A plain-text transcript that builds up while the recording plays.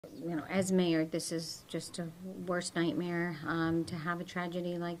as mayor, this is just a worst nightmare. To have a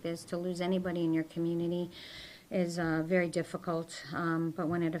tragedy like this, to lose anybody in your community is very difficult. But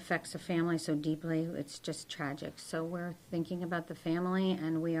when it affects a family so deeply, it's just tragic. So we're thinking about the family,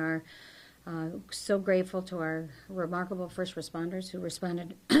 and we are so grateful to our remarkable first responders who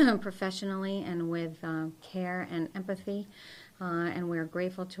responded professionally and with care and empathy. And we're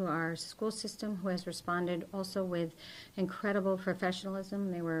grateful to our school system who has responded also with incredible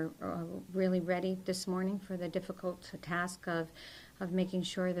professionalism. They were really ready this morning for the difficult task of making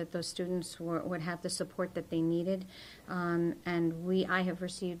sure that those students would have the support that they needed. And I have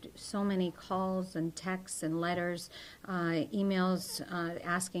received so many calls and texts and letters, emails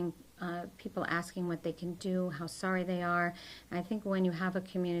people asking what they can do, how sorry they are. And I think when you have a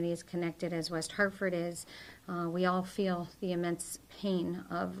community as connected as West Hartford is, we all feel the immense pain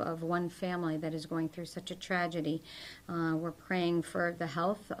of one family that is going through such a tragedy. We're praying for the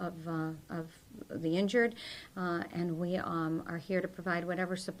health of the injured, and we are here to provide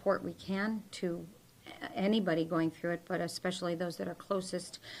whatever support we can to anybody going through it, but especially those that are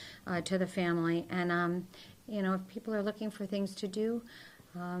closest to the family. And, if people are looking for things to do,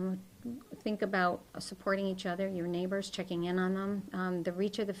 think about supporting each other, your neighbors, checking in on them. The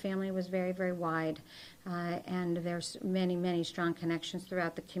reach of the family was very, very wide, and there's many, many strong connections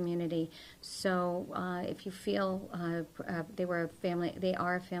throughout the community. So if you feel they are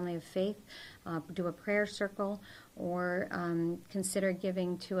a family of faith, do a prayer circle, or consider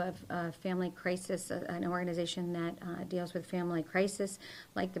giving to a family crisis, an organization that deals with family crisis,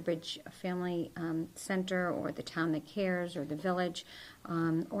 like the Bridge Family Center, or the Town That Cares, or the Village,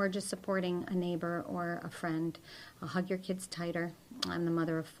 or just supporting a neighbor or a friend. Hug your kids tighter. I'm the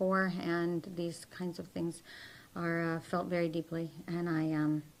mother of 4, and these kinds of things are felt very deeply.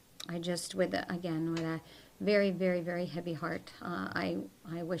 And I just, with a very, very, very heavy heart, I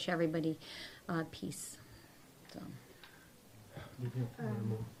wish everybody peace. So.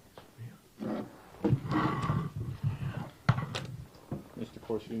 Mr.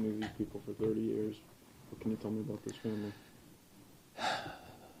 Corsi, you knew these people for 30 years. What can you tell me about this family?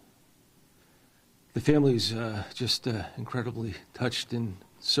 The family's just incredibly touched and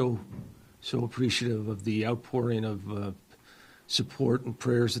so appreciative of the outpouring of support and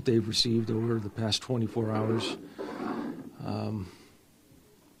prayers that they've received over the past 24 hours.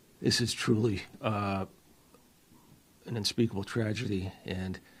 This is truly an unspeakable tragedy,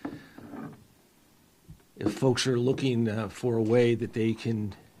 and if folks are looking for a way that they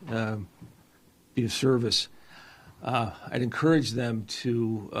can be of service, I'd encourage them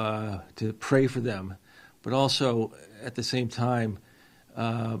to pray for them, but also at the same time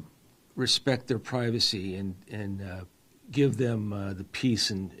respect their privacy and give them the peace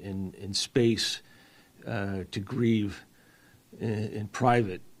and space to grieve in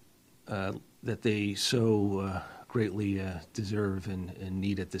private that they so greatly deserve and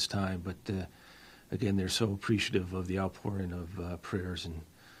need at this time. But again, they're so appreciative of the outpouring of prayers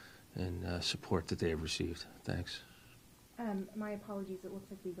and support that they have received. Thanks. My apologies. It looks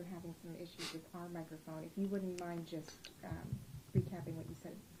like we were having some issues with our microphone. If you wouldn't mind just recapping what you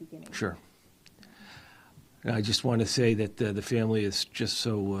said at the beginning. Sure. I just want to say that the family is just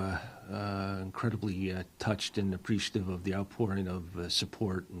so incredibly touched and appreciative of the outpouring of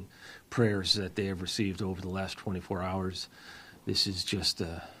support and prayers that they have received over the last 24 hours. This is just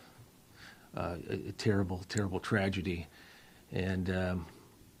a terrible, terrible tragedy. And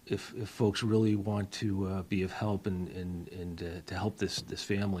if folks really want to be of help and to help this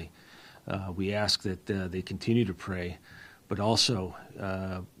family, we ask that they continue to pray, but also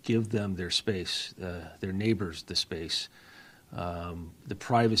give them their space, their neighbors the space, the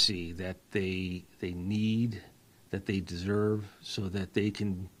privacy that they need, that they deserve, so that they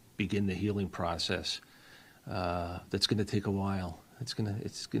can begin the healing process. That's going to take a while.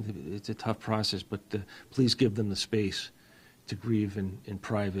 It's a tough process, but please give them the space to grieve in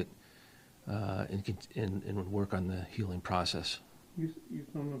private and work on the healing process. You've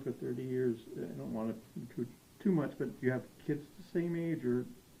known them for 30 years. I don't want to intrude too much, but do you have kids the same age or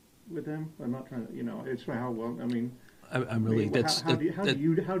with them? I'm not trying to, it's how well. I mean, I'm really. How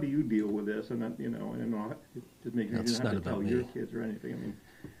do you deal with this? And that, and not just making sure you don't have to tell your kids or anything. I mean,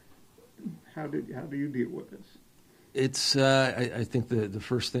 how do you deal with this? It's. I think the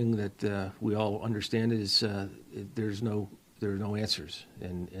first thing that we all understand is there are no answers,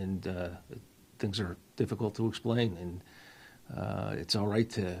 and things are difficult to explain, and it's all right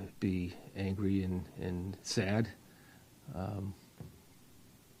to be angry and sad.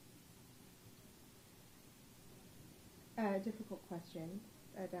 Difficult question.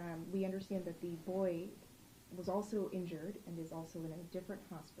 But, we understand that the boy was also injured and is also in a different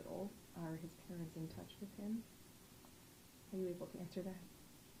hospital. Are his parents in touch with him? Are you able to answer that?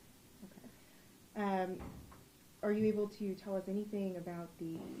 Okay. Are you able to tell us anything about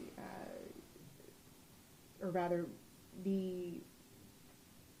the, or rather,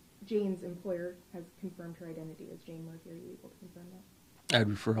 Jane's employer has confirmed her identity as Jane Murphy. Are you able to confirm that? I'd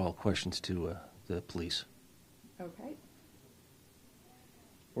refer all questions to the police. Okay.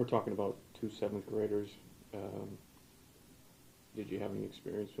 We're talking about 2 7th graders. Did you have any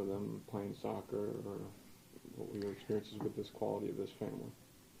experience with them playing soccer, or what were your experiences with this quality of this family?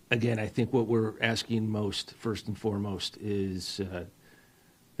 Again, I think what we're asking most, first and foremost, is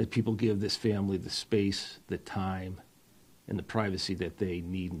that people give this family the space, the time, and the privacy that they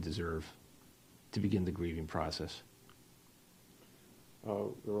need and deserve to begin the grieving process.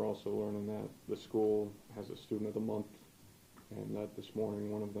 We're also learning that the school has a student of the month, and that this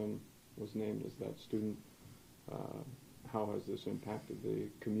morning one of them was named as that student. How has this impacted the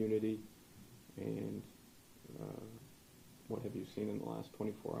community, and what have you seen in the last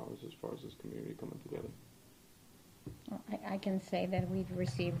 24 hours as far as this community coming together? Well, I can say that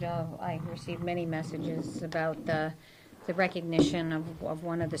I received many messages about the recognition of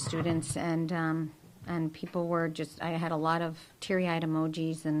one of the students, and people were just, I had a lot of teary-eyed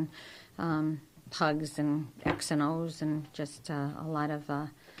emojis and hugs and X and O's and just a lot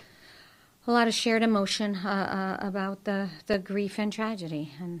of shared emotion about the grief and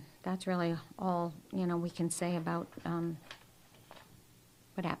tragedy, and that's really all we can say about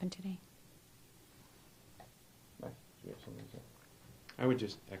what happened today. Mike, do you have something to say? I would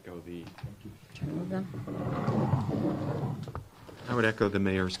just echo the. Remove them. I would echo the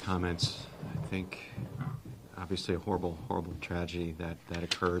mayor's comments. I think, obviously, a horrible, horrible tragedy that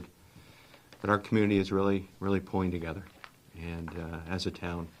occurred, but our community is really, really pulling together, and as a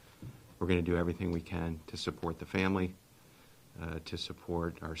town, we're going to do everything we can to support the family, to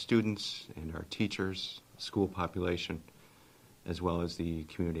support our students and our teachers, school population, as well as the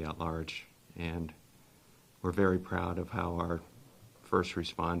community at large. And we're very proud of how our first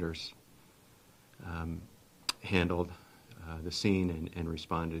responders handled the scene and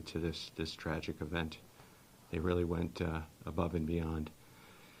responded to this tragic event. They really went above and beyond.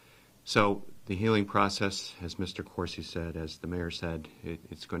 So the healing process, as Mr. Corsi said, as the mayor said,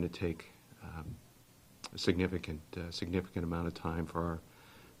 it's going to take a significant amount of time for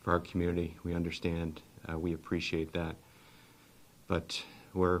our community. We understand, we appreciate that, but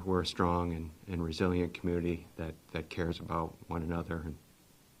we're a strong and resilient community that cares about one another and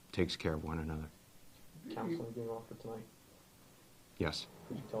takes care of one another. Counseling being offered tonight. Yes.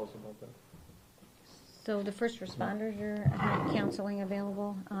 Could you tell us about that? So the first responders have counseling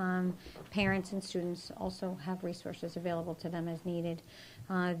available. Parents and students also have resources available to them as needed.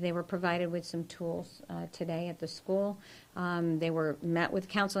 They were provided with some tools today at the school. They were met with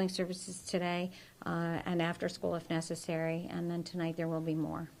counseling services today and after school if necessary. And then tonight there will be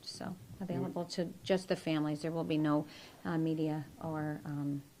more. So available to just the families. There will be no media or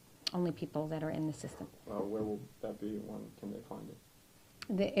only people that are in the system. Where will that be? When can they find it?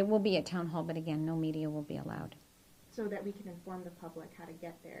 It will be at Town Hall, but again, no media will be allowed. So that we can inform the public how to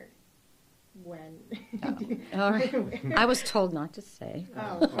get there when. All right. I was told not to say.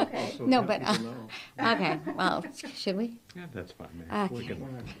 Oh, okay. Also, No, let but, people know. Okay, well, should we? Yeah, that's fine, Mayor. Okay. We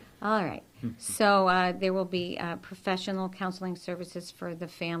can- All right. So there will be professional counseling services for the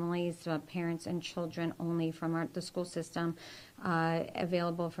families, parents, and children only from the school system,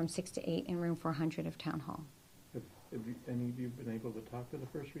 available from 6 to 8 in room 400 of Town Hall. Have any of you been able to talk to the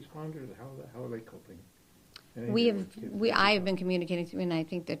first responders? How are they coping? I have been communicating through, and I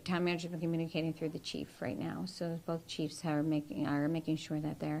think the town manager has been communicating through the chief right now. So both chiefs are making sure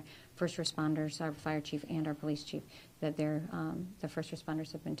that their first responders, our fire chief and our police chief, that the first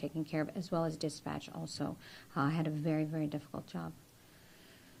responders have been taken care of, as well as dispatch also had a very, very difficult job.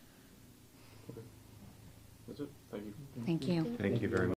 Okay. That's it. Thank you. Thank you. Thank you very much.